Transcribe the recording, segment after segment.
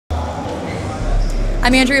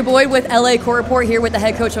I'm Andrea Boyd with LA Court Report here with the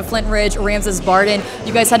head coach of Flintridge, Ramses Barden.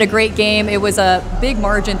 You guys had a great game. It was a big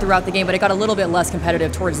margin throughout the game, but it got a little bit less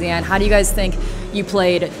competitive towards the end. How do you guys think you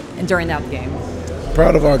played during that game?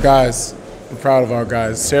 Proud of our guys. I'm proud of our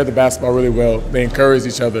guys. Shared the basketball really well. They encouraged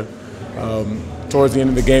each other. Towards the end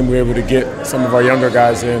of the game, we were able to get some of our younger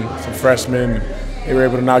guys in, some freshmen. They were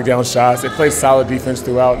able to knock down shots. They played solid defense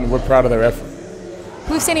throughout, and we're proud of their effort.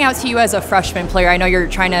 Who's standing out to you as a freshman player? I know you're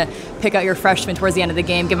trying to pick out your freshmen towards the end of the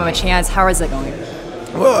game, give them a chance. How is it going?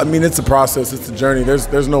 Well, I mean, it's a process. It's a journey.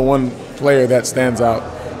 There's no one player that stands out.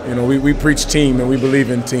 You know, we preach team, and we believe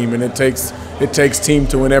in team, and it takes team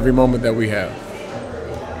to win every moment that we have.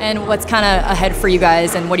 And what's kind of ahead for you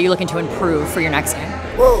guys, and what are you looking to improve for your next game?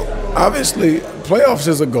 Well, obviously, playoffs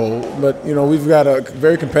is a goal, but, you know, we've got a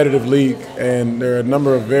very competitive league, and there are a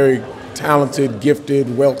number of very talented,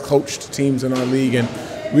 gifted, well-coached teams in our league, and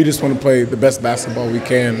we just want to play the best basketball we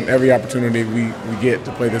can every opportunity we get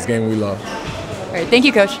to play this game we love. All right, thank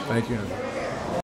you, Coach. Thank you.